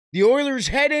The Oilers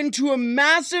head into a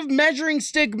massive measuring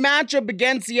stick matchup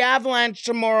against the Avalanche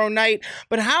tomorrow night.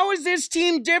 But how is this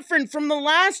team different from the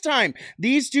last time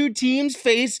these two teams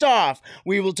faced off?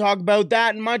 We will talk about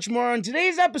that and much more on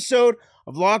today's episode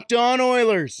of Locked On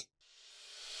Oilers.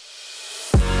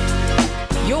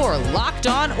 You're Locked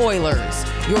On Oilers,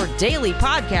 your daily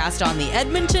podcast on the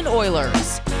Edmonton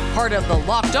Oilers. Part of the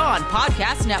Locked On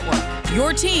Podcast Network,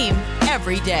 your team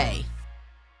every day.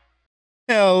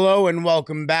 Hello and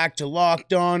welcome back to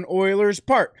Locked On Oilers,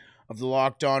 part of the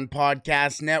Locked On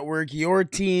Podcast Network, your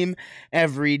team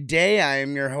every day. I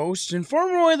am your host and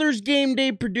former Oilers game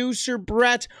day producer,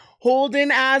 Brett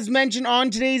Holden. As mentioned on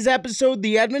today's episode,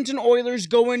 the Edmonton Oilers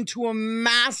go into a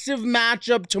massive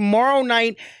matchup tomorrow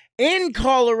night in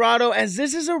Colorado, as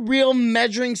this is a real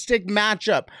measuring stick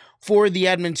matchup for the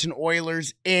Edmonton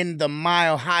Oilers in the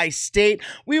Mile High State.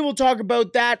 We will talk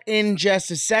about that in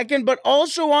just a second, but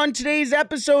also on today's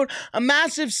episode, a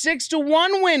massive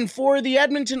 6-1 win for the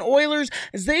Edmonton Oilers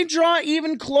as they draw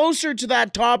even closer to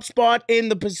that top spot in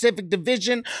the Pacific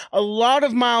Division. A lot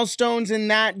of milestones in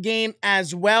that game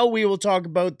as well. We will talk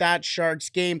about that Sharks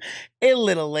game a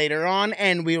little later on,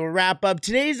 and we will wrap up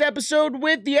today's episode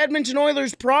with the Edmonton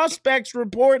Oilers Prospect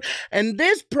Report. And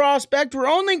this prospect, we're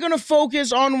only going to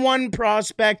focus on one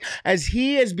prospect as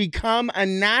he has become a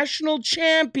national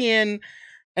champion,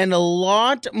 and a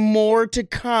lot more to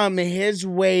come his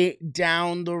way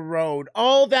down the road.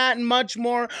 All that and much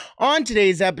more on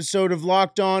today's episode of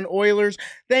Locked On Oilers.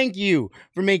 Thank you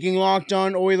for making Locked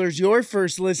On Oilers your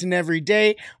first listen every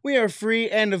day. We are free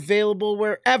and available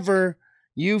wherever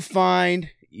you find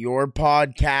your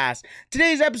podcast.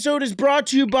 Today's episode is brought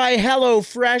to you by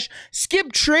HelloFresh.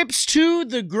 Skip trips to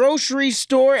the grocery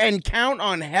store and count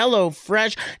on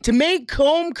HelloFresh to make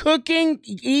home cooking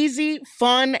easy,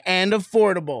 fun, and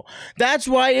affordable. That's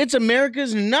why it's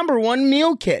America's #1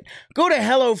 meal kit. Go to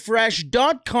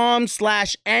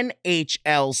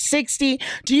HelloFresh.com/NHL60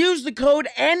 to use the code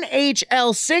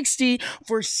NHL60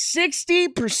 for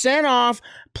 60% off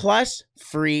plus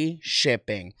free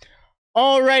shipping.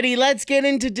 Alrighty, let's get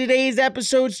into today's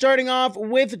episode, starting off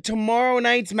with tomorrow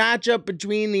night's matchup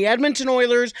between the Edmonton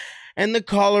Oilers and the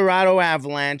Colorado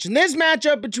Avalanche. And this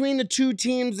matchup between the two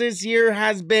teams this year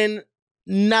has been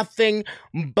nothing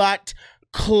but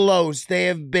close. They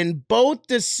have been both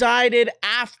decided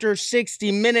after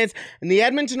 60 minutes, and the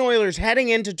Edmonton Oilers heading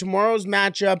into tomorrow's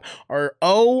matchup are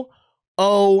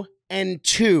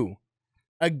 0-2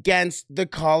 against the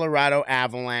Colorado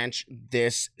Avalanche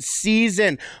this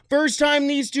season. First time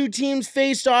these two teams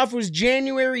faced off was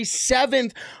January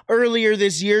 7th earlier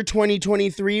this year,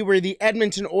 2023, where the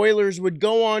Edmonton Oilers would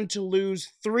go on to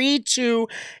lose 3-2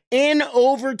 in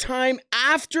overtime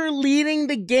after leading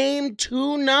the game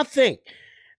 2-0.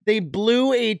 They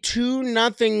blew a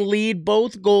 2-0 lead,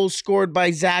 both goals scored by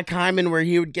Zach Hyman, where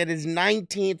he would get his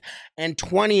 19th and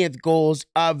 20th goals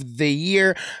of the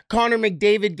year. Connor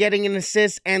McDavid getting an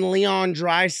assist, and Leon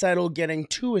Draisaitl getting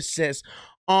 2 assists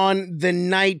on the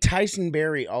night. Tyson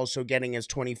Barrie also getting his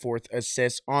 24th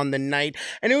assist on the night.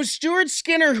 And it was Stuart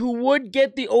Skinner who would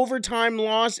get the overtime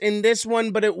loss in this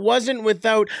one, but it wasn't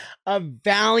without a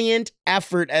valiant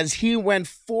effort as he went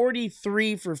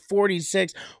 43 for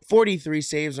 46, 43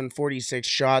 saves and 46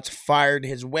 shots fired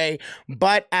his way.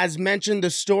 But as mentioned,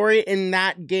 the story in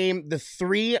that game, the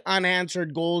 3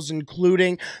 unanswered goals,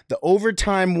 including the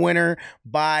overtime winner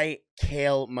by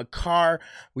Cale Makar.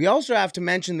 We also have to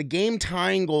mention the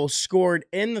game-tying goal scored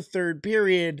in the third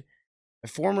period by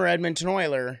former Edmonton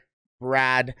Oiler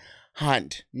Brad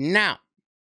Hunt. Now,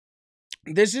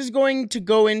 this is going to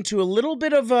go into a little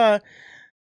bit of a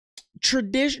a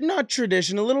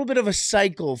little bit of a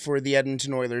cycle for the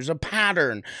Edmonton Oilers, a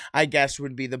pattern, I guess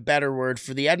would be the better word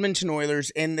for the Edmonton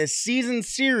Oilers in this season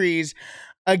series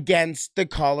against the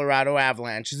Colorado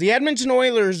Avalanche. The Edmonton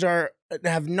Oilers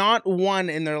have not won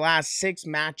in their last 6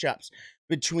 matchups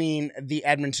between the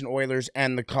Edmonton Oilers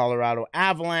and the Colorado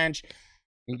Avalanche.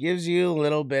 It gives you a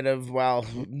little bit of, well,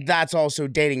 that's also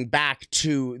dating back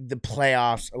to the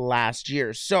playoffs last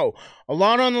year. So, a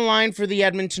lot on the line for the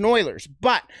Edmonton Oilers.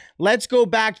 But let's go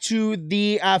back to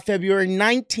the February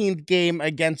 19th game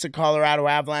against the Colorado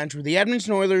Avalanche, where the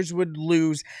Edmonton Oilers would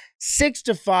lose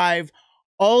 6-5,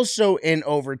 also in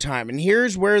overtime. And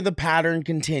here's where the pattern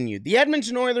continued. The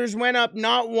Edmonton Oilers went up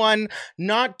not 1,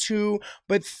 not 2,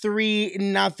 but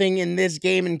 3-0 in this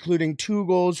game, including 2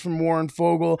 goals from Warren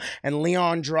Foegele and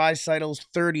Leon Draisaitl's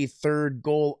 33rd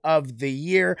goal of the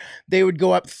year. They would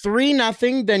go up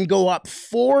 3-0, then go up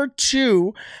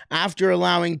 4-2 after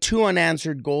allowing 2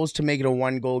 unanswered goals to make it a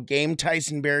 1-goal game.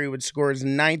 Tyson Barrie would score his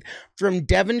 9th from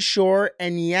Devon Shore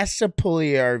and Jesse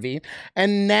Puljujärvi.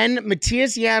 And then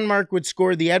Matthias Janmark would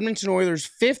score the Edmonton Oilers'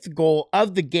 5th goal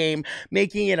of the game,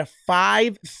 making it a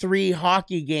 5-3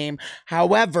 hockey game.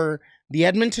 However, the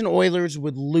Edmonton Oilers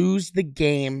would lose the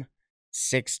game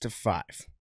 6-5.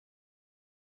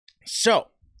 So,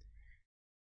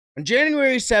 on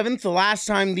January 7th,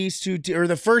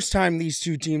 the first time these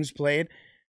two teams played,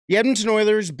 the Edmonton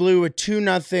Oilers blew a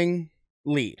 2-0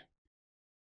 lead.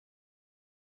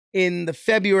 In the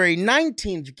February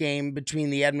 19th game between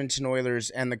the Edmonton Oilers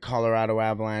and the Colorado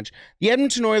Avalanche, the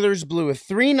Edmonton Oilers blew a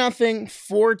 3-0,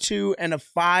 4-2, and a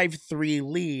 5-3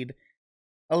 lead,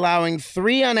 allowing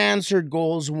 3 unanswered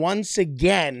goals once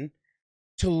again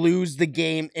to lose the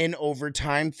game in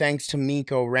overtime, thanks to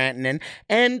Mikko Rantanen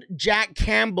and Jack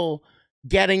Campbell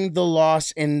getting the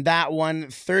loss in that one.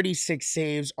 36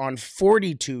 saves on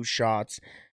 42 shots,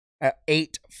 at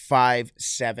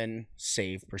 .857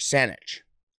 save percentage.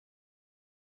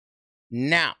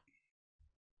 Now,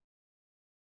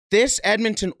 this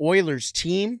Edmonton Oilers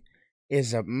team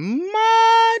is a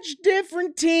much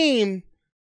different team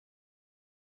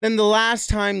than the last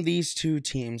time these two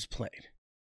teams played.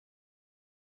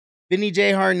 Vinny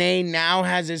Desharnais now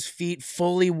has his feet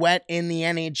fully wet in the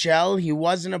NHL. He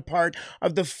wasn't a part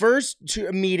of the first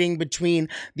meeting between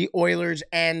the Oilers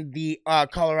and the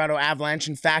Colorado Avalanche.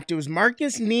 In fact, it was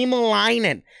Markus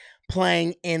Niemelainen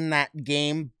playing in that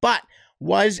game, but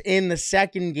was in the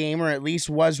second game, or at least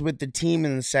was with the team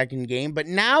in the second game, but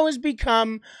now has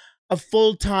become a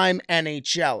full-time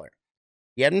NHLer.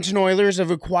 The Edmonton Oilers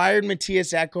have acquired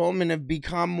Mattias Ekholm and have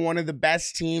become one of the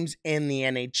best teams in the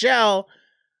NHL.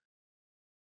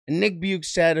 And Nick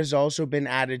Bjugstad has also been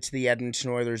added to the Edmonton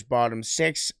Oilers' bottom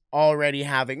 6, not already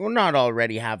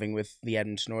having with the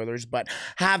Edmonton Oilers, but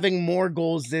having more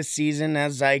goals this season,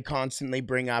 as I constantly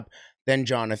bring up, than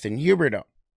Jonathan Huberdeau.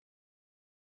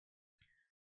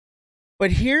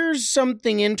 But here's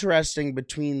something interesting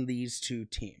between these two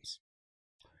teams.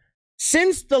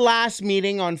 Since the last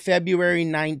meeting on February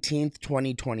 19th,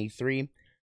 2023,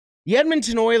 the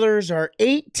Edmonton Oilers are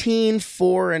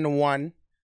 18-4-1,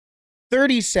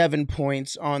 37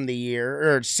 points on the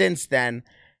year, or since then,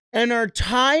 and are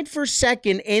tied for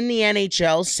second in the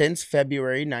NHL since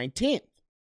February 19th.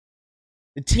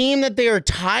 The team that they are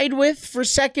tied with for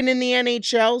second in the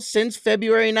NHL since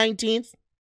February 19th,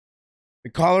 the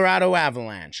Colorado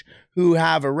Avalanche, who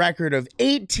have a record of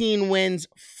 18 wins,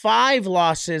 5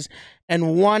 losses,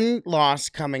 and 1 loss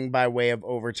coming by way of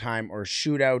overtime or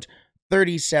shootout.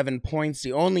 37 points.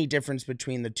 The only difference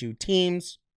between the two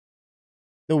teams,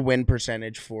 the win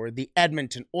percentage for the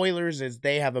Edmonton Oilers, is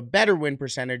they have a better win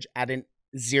percentage at an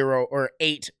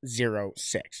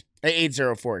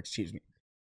 804, excuse me.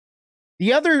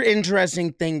 The other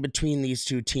interesting thing between these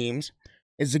two teams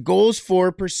is the goals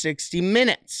for per 60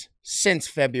 minutes since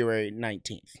February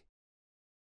 19th.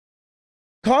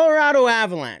 Colorado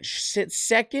Avalanche sit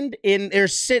first in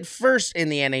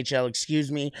the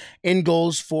NHL, in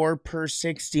goals for per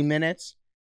 60 minutes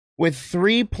with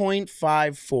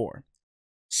 3.54.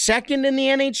 Second in the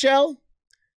NHL,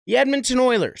 the Edmonton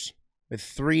Oilers with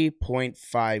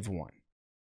 3.51.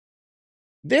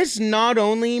 This not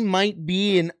only might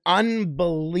be an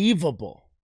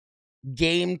unbelievable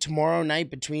game tomorrow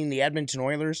night between the Edmonton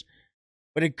Oilers,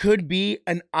 but it could be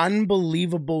an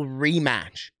unbelievable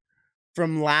rematch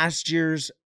from last year's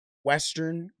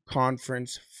Western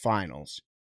Conference Finals.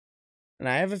 And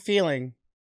I have a feeling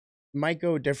it might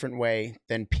go a different way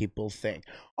than people think.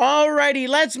 Alrighty,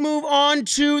 let's move on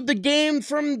to the game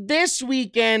from this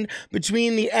weekend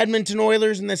between the Edmonton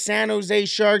Oilers and the San Jose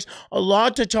Sharks. A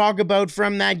lot to talk about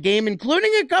from that game,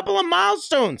 including a couple of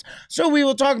milestones. So we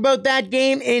will talk about that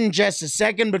game in just a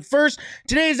second. But first,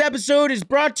 today's episode is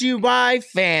brought to you by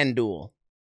FanDuel.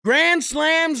 Grand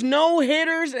slams,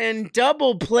 no-hitters, and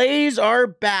double plays are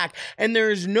back, and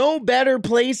there's no better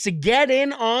place to get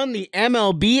in on the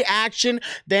MLB action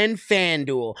than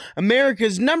FanDuel,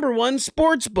 America's #1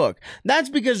 sportsbook.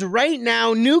 That's because right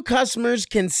now, new customers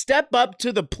can step up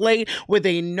to the plate with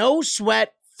a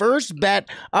no-sweat first bet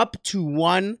up to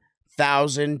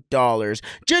 $1,000.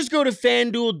 Just go to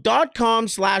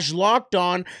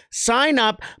FanDuel.com/lockedon, sign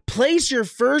up, place your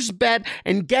first bet,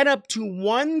 and get up to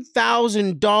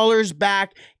 $1,000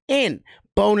 back in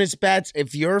bonus bets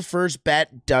if your first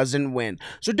bet doesn't win.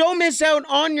 So don't miss out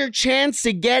on your chance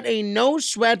to get a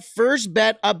no-sweat first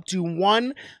bet up to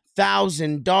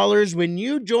 $1,000 when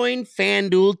you join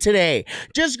FanDuel today.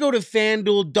 Just go to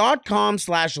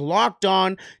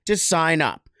FanDuel.com/lockedon to sign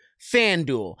up.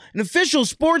 FanDuel, an official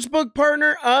sportsbook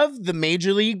partner of the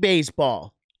Major League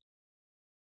Baseball.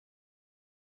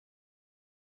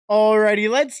 Alrighty,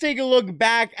 let's take a look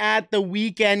back at the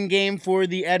weekend game for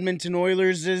the Edmonton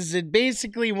Oilers, as it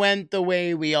basically went the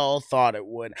way we all thought it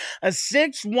would. A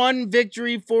 6-1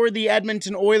 victory for the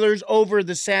Edmonton Oilers over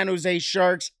the San Jose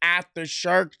Sharks at the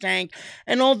Shark Tank.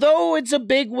 And although it's a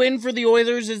big win for the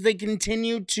Oilers as they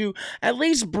continue to at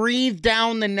least breathe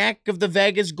down the neck of the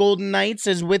Vegas Golden Knights,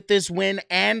 as with this win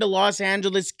and a Los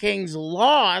Angeles Kings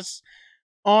loss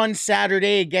on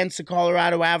Saturday against the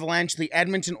Colorado Avalanche, the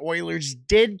Edmonton Oilers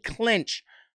did clinch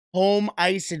home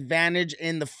ice advantage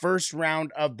in the first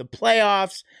round of the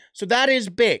playoffs. So that is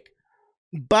big.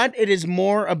 But it is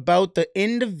more about the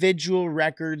individual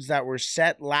records that were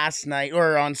set last night,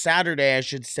 or on Saturday, I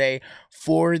should say,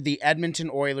 for the Edmonton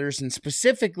Oilers, and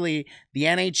specifically the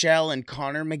NHL and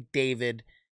Connor McDavid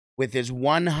with his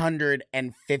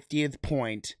 150th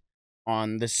point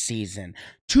on the season.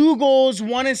 2 goals,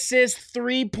 1 assist,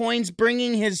 3 points,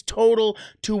 bringing his total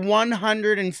to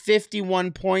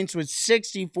 151 points with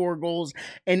 64 goals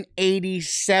and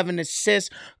 87 assists.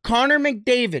 Connor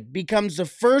McDavid becomes the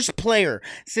first player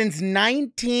since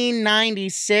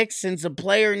 1996, since a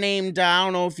player named, I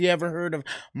don't know if you ever heard of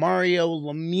Mario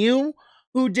Lemieux,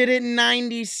 who did it in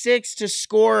 96 to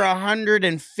score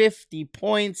 150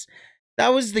 points.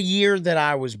 That was the year that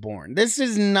I was born. This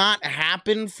has not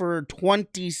happened for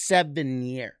 27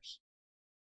 years.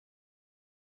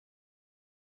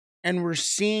 And we're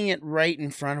seeing it right in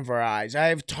front of our eyes. I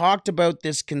have talked about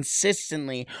this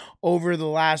consistently over the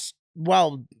last,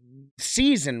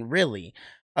 season really,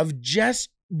 of just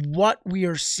what we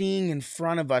are seeing in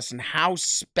front of us and how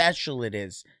special it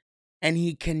is. And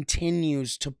he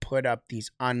continues to put up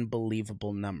these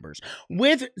unbelievable numbers.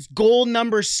 With goal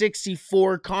number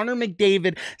 64, Connor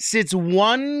McDavid sits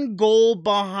 1 goal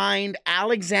behind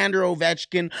Alexander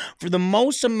Ovechkin for the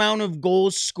most amount of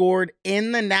goals scored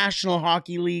in the National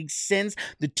Hockey League since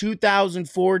the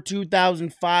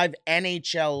 2004-2005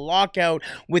 NHL lockout,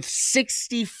 with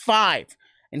 65.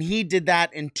 And he did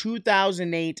that in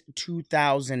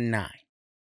 2008-2009.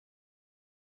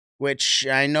 Which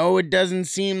I know it doesn't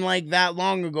seem like that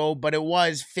long ago, but it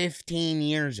was 15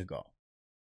 years ago.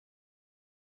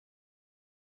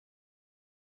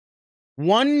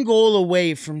 1 goal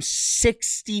away from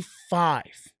 65.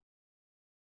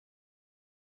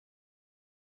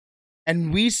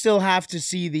 And we still have to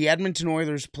see the Edmonton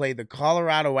Oilers play the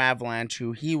Colorado Avalanche,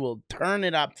 who he will turn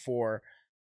it up for,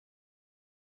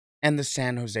 and the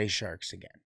San Jose Sharks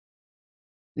again.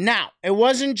 Now, it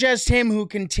wasn't just him who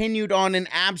continued on an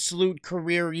absolute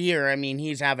career year. I mean,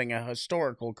 he's having a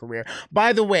historical career.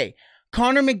 By the way,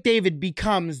 Connor McDavid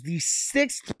becomes the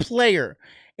 6th player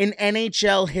in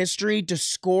NHL history to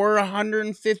score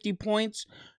 150 points,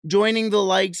 joining the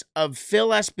likes of Phil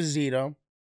Esposito,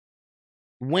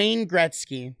 Wayne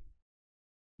Gretzky,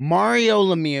 Mario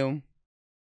Lemieux,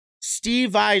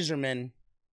 Steve Yzerman,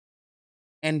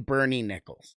 and Bernie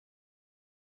Nicholls.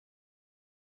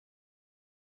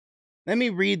 Let me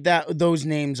read those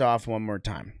names off one more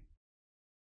time.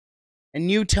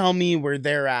 And you tell me where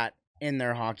they're at in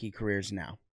their hockey careers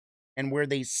now, and where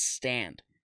they stand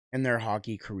in their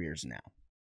hockey careers now.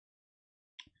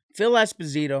 Phil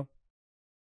Esposito,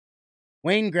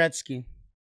 Wayne Gretzky,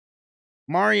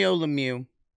 Mario Lemieux,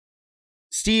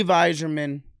 Steve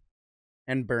Yzerman,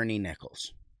 and Bernie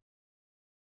Nicholls.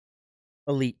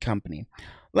 Elite company.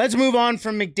 Let's move on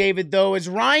from McDavid, though, as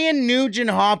Ryan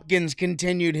Nugent-Hopkins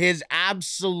continued his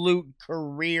absolute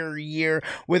career year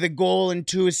with a goal and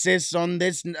 2 assists on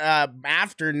this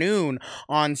afternoon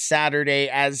on Saturday,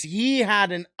 as he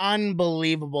had an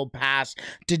unbelievable pass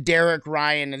to Derek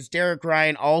Ryan, as Derek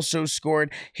Ryan also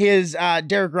scored his,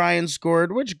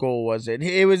 which goal was it?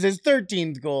 It was his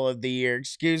 13th goal of the year,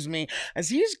 as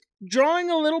he's drawing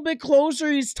a little bit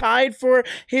closer. He's tied for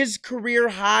his career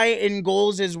high in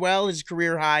goals as well. His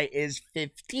career high is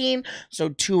 15, so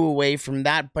 2 away from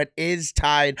that, but is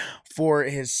tied for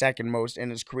his second most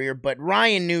in his career. But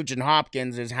Ryan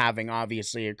Nugent-Hopkins is having,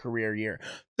 obviously, a career year.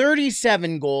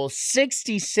 37 goals,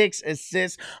 66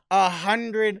 assists,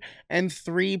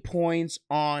 103 points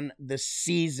on the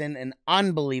season. An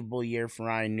unbelievable year for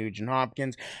Ryan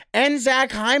Nugent-Hopkins. And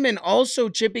Zach Hyman also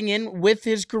chipping in with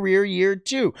his career year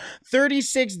too.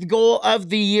 36th goal of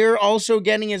the year, also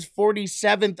getting his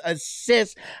 47th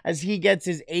assist as he gets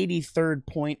his 83rd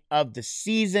point of the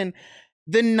season.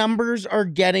 The numbers are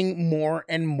getting more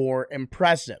and more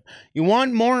impressive. You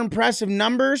want more impressive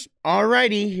numbers?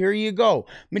 Alrighty, here you go.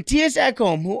 Matthias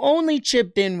Ekholm, who only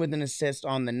chipped in with an assist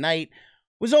on the night,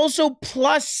 was also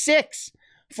 +6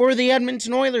 for the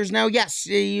Edmonton Oilers. Now, yes,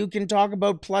 you can talk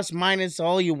about plus minus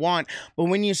all you want, but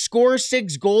when you score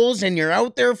 6 goals and you're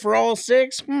out there for all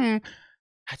 6,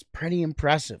 that's pretty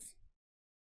impressive.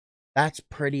 That's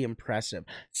pretty impressive.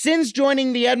 Since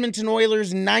joining the Edmonton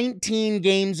Oilers 19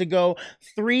 games ago,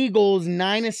 3 goals,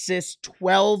 9 assists,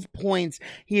 12 points.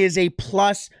 He is a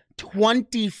plus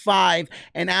 25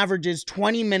 and averages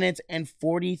 20 minutes and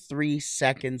 43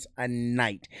 seconds a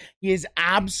night. He has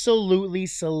absolutely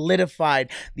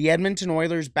solidified the Edmonton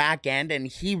Oilers back end, and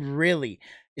he really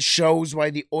shows why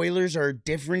the Oilers are a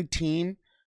different team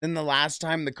than the last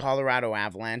time the Colorado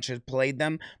Avalanche has played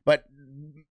them, but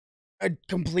a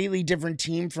completely different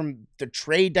team from the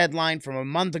trade deadline from a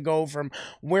month ago, from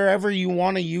wherever you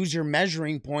want to use your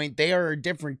measuring point. They are a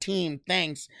different team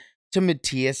thanks to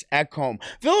Mattias Ekholm.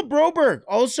 Philip Broberg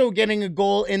also getting a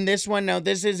goal in this one. Now,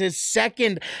 this is his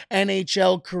second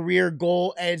NHL career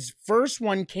goal. His first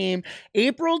one came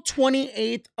April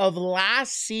 28th of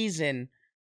last season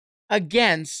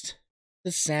against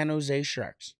the San Jose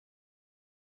Sharks.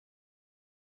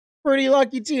 Pretty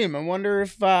lucky team. I wonder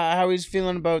if how he's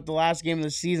feeling about the last game of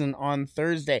the season on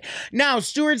Thursday. Now,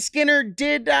 Stuart Skinner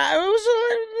did, it was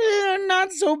a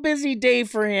not so busy day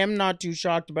for him. Not too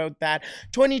shocked about that.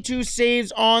 22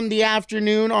 saves on the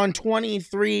afternoon on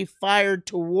 23 fired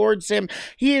towards him.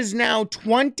 He is now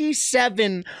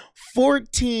 27,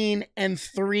 14, and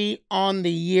 3 on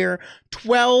the year.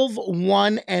 12,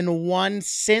 1, and 1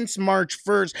 since March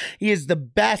 1st. He is the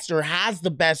best, or has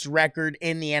the best record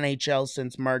in the NHL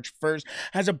since March 1st.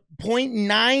 Has a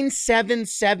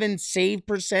 .977 save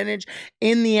percentage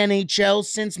in the NHL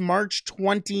since March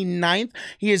 29th.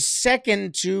 He is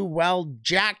second to, well,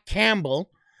 Jack Campbell.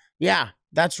 Yeah,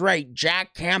 that's right,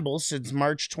 Jack Campbell since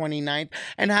March 29th,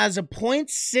 and has a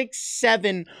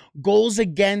 .67 goals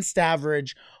against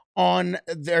average on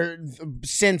their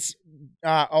since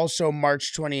also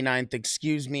March 29th,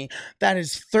 excuse me. That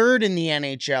is third in the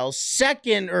NHL,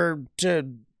 second or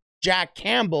to Jack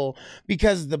Campbell,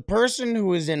 because the person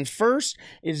who is in first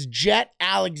is Jet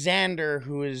Alexander,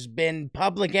 who has been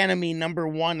public enemy number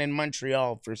 1 in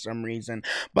Montreal for some reason.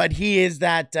 But he is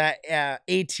that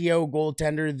ATO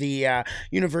goaltender, the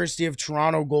University of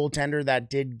Toronto goaltender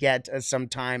that did get some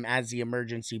time as the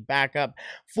emergency backup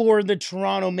for the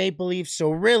Toronto Maple Leafs. So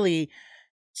really,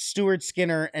 Stuart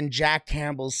Skinner and Jack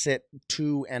Campbell sit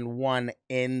 2 and 1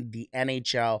 in the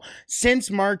NHL since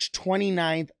March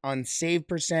 29th on save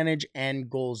percentage and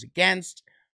goals against.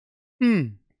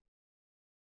 Not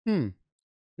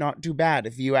too bad,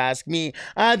 if you ask me.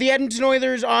 The Edmonton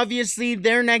Oilers, obviously,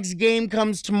 their next game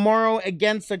comes tomorrow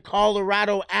against the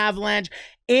Colorado Avalanche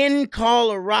in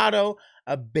Colorado.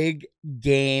 A big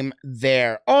game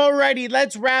there. Alrighty,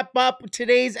 let's wrap up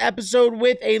today's episode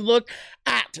with a look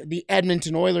at the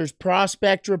Edmonton Oilers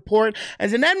Prospect Report.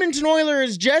 As an Edmonton Oiler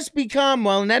has just become,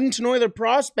 well, an Edmonton Oiler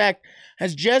prospect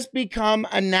has just become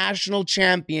a national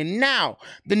champion. Now,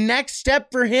 the next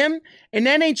step for him, an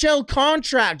NHL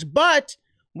contract, but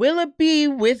will it be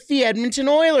with the Edmonton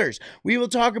Oilers? We will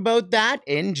talk about that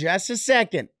in just a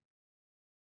second.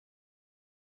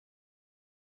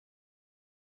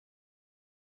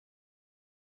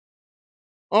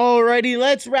 Alrighty,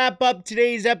 let's wrap up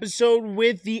today's episode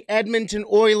with the Edmonton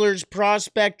Oilers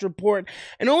Prospect Report.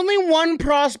 And only one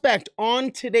prospect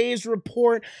on today's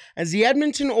report, as the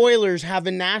Edmonton Oilers have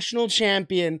a national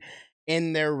champion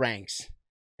in their ranks.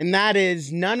 And that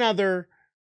is none other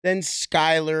than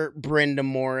Skylar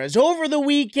Brind'Amour. As over the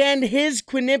weekend, his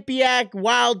Quinnipiac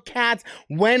Wildcats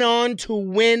went on to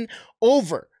win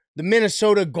over the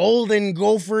Minnesota Golden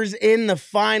Gophers in the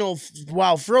final,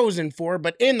 well, Frozen Four,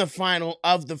 but in the final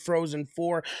of the Frozen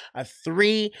Four, a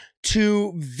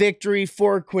 3-2 victory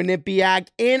for Quinnipiac.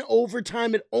 In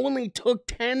overtime, it only took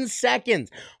 10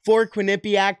 seconds for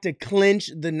Quinnipiac to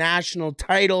clinch the national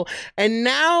title. And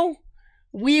now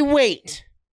we wait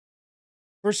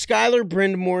for Skylar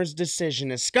Brind'Amour's decision.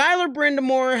 As Skylar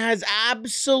Brind'Amour has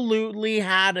absolutely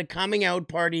had a coming out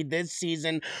party this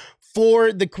season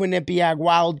for the Quinnipiac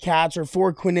Wildcats, or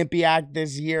for Quinnipiac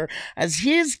this year, as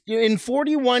he is in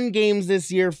 41 games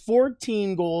this year,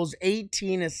 14 goals,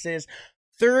 18 assists,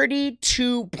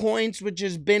 32 points, which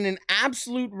has been an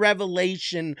absolute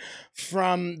revelation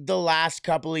from the last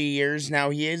couple of years. Now,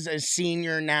 he is a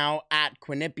senior now at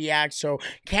Quinnipiac, so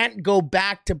can't go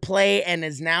back to play, and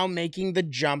is now making the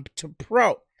jump to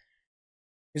pro.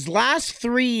 His last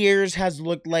 3 years has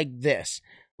looked like this.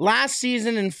 Last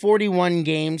season in 41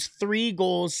 games, 3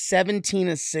 goals, 17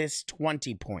 assists,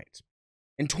 20 points.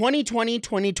 In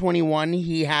 2020-2021,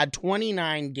 he had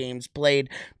 29 games played,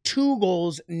 2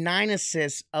 goals, 9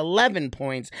 assists, 11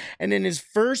 points. And in his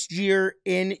first year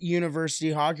in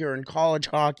university hockey, or in college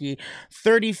hockey,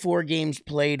 34 games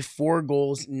played, 4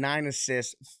 goals, 9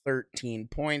 assists, 13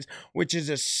 points, which is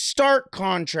a stark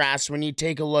contrast when you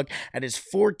take a look at his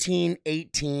 14,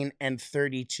 18, and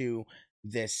 32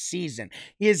 this season.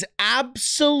 He has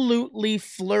absolutely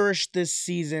flourished this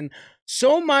season,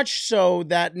 so much so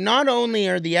that not only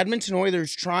are the Edmonton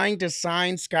Oilers trying to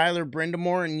sign Skylar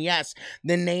Brind'Amour, and yes,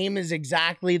 the name is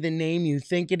exactly the name you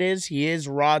think it is. He is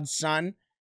Rod's son.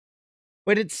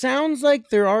 But it sounds like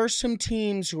there are some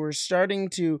teams who are starting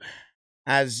to,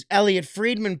 as Elliot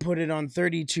Friedman put it on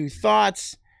 32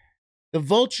 Thoughts, the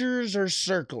vultures are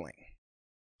circling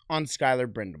on Skylar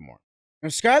Brind'Amour. Now,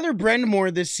 Skylar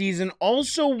Brind'Amour this season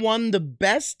also won the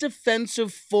Best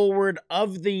Defensive Forward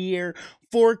of the Year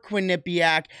for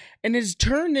Quinnipiac and has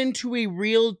turned into a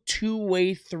real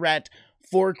two-way threat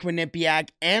for Quinnipiac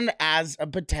and as a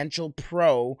potential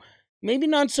pro. Maybe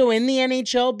not so in the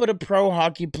NHL, but a pro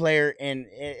hockey player in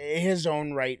his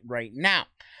own right now.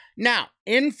 Now,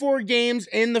 in 4 games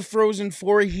in the Frozen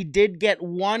Four, he did get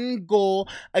 1 goal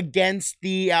against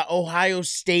the Ohio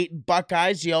State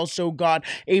Buckeyes. He also got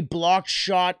a blocked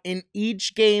shot in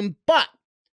each game. But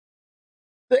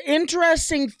the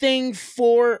interesting thing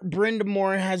for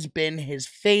Brind'Amour has been his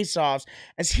face-offs,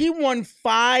 as he won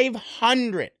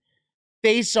 500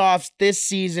 face-offs this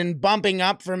season, bumping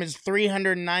up from his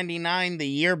 399 the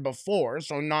year before,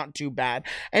 so not too bad.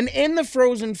 And in the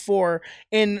Frozen Four,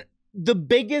 in the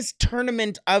biggest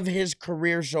tournament of his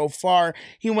career so far,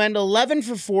 he went 11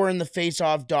 for 4 in the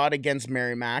face-off dot against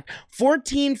Merrimack,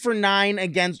 14 for 9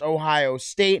 against Ohio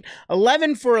State,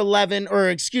 11 for 11,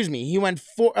 he went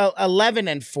 11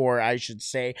 and 4, I should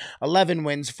say, 11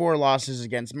 wins, 4 losses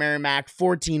against Merrimack,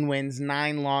 14 wins,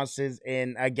 9 losses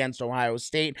against Ohio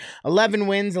State, 11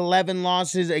 wins, 11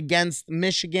 losses against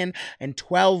Michigan, and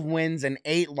 12 wins and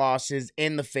 8 losses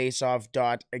in the face-off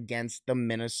dot against the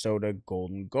Minnesota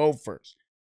Golden Gophers.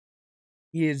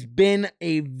 He has been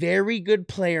a very good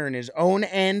player in his own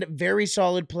end, very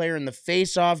solid player in the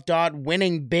face-off dot,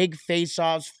 winning big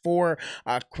face-offs for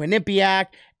Quinnipiac,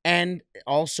 and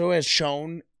also has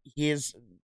shown he has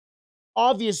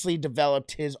obviously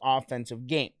developed his offensive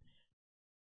game.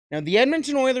 Now, the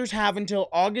Edmonton Oilers have until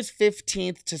August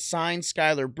 15th to sign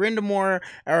Skylar Brind'Amour,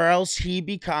 or else he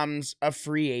becomes a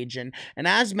free agent. And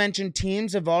as mentioned,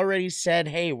 teams have already said,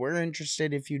 hey, we're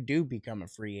interested if you do become a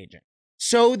free agent.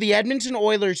 So the Edmonton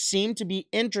Oilers seem to be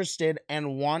interested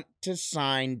and want to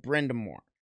sign Brind'Amour.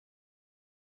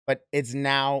 But it's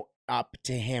now up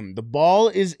to him. The ball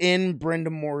is in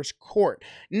Brind'Amour's court.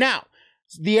 Now,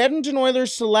 the Edmonton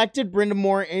Oilers selected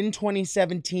Brind'Amour in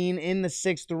 2017 in the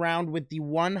 6th round with the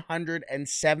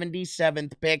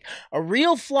 177th pick. A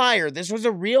real flyer. This was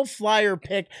a real flyer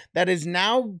pick that is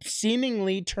now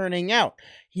seemingly turning out.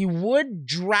 He would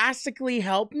drastically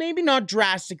help, maybe not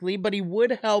drastically, but he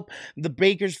would help the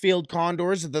Bakersfield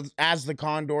Condors as the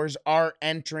Condors are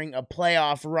entering a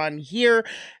playoff run here.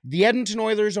 The Edmonton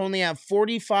Oilers only have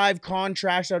 45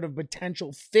 contracts out of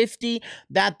potential 50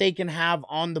 that they can have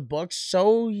on the books,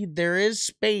 so there is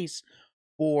space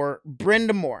for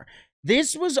Brind'Amour.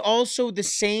 This was also the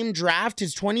same draft.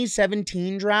 His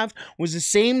 2017 draft was the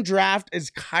same draft as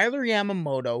Kyler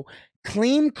Yamamoto,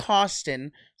 Klim Kostin,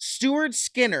 Stuart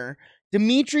Skinner,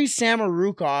 Dmitry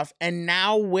Samorukov, and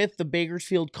now with the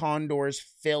Bakersfield Condors,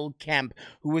 Phil Kemp,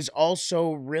 who was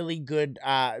also really good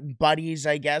buddies,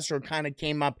 I guess, or kind of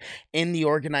came up in the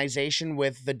organization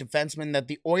with the defenseman that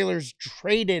the Oilers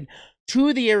traded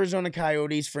to the Arizona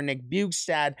Coyotes for Nick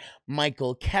Bjugstad,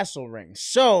 Michael Kesselring.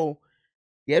 So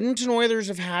the Edmonton Oilers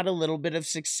have had a little bit of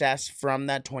success from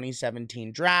that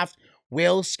 2017 draft.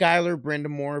 Will Skylar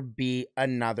Brind'Amour be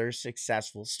another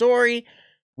successful story?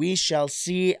 We shall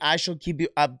see. I shall keep you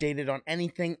updated on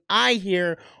anything I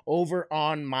hear over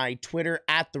on my Twitter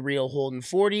at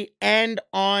 @TheRealHolden40 and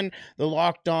on the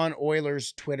Locked On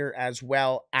Oilers Twitter as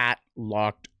well at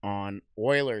Locked On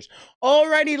Oilers.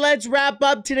 Alrighty, let's wrap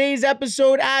up today's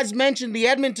episode. As mentioned, the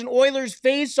Edmonton Oilers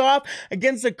face off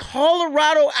against the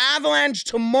Colorado Avalanche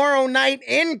tomorrow night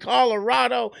in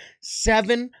Colorado.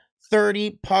 7:30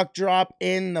 puck drop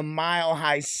in the Mile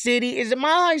High City. Is it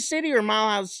Mile High City or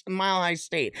Mile High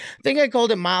State? I think I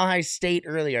called it Mile High State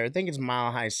earlier. I think it's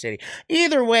Mile High City.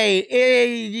 Either way,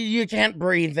 you can't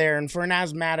breathe there, and for an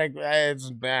asthmatic,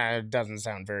 it doesn't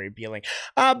sound very appealing.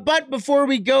 But before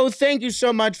we go, thank you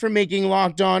so much for making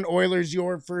Locked On Oilers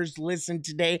your first listen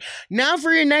today. Now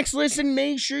for your next listen,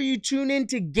 make sure you tune in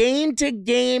to Game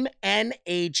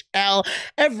NHL.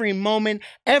 Every moment,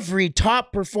 every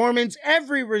top performance,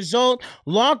 every result,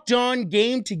 Locked On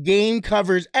Game to Game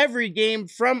covers every game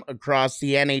from across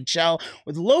the NHL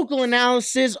with local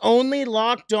analysis only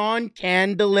Locked On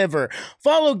can deliver.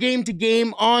 Follow Game to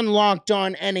Game on Locked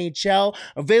On NHL,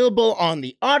 available on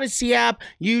the Odyssey app,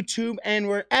 YouTube, and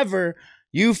wherever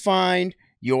you find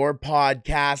your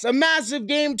podcast. A massive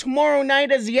game tomorrow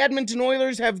night as the Edmonton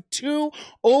Oilers have 2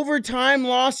 overtime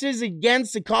losses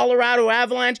against the Colorado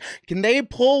Avalanche. Can they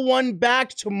pull one back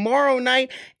tomorrow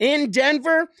night in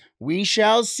Denver? We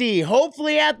shall see.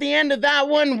 Hopefully at the end of that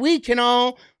one, we can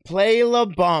all play La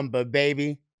Bamba,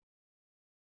 baby.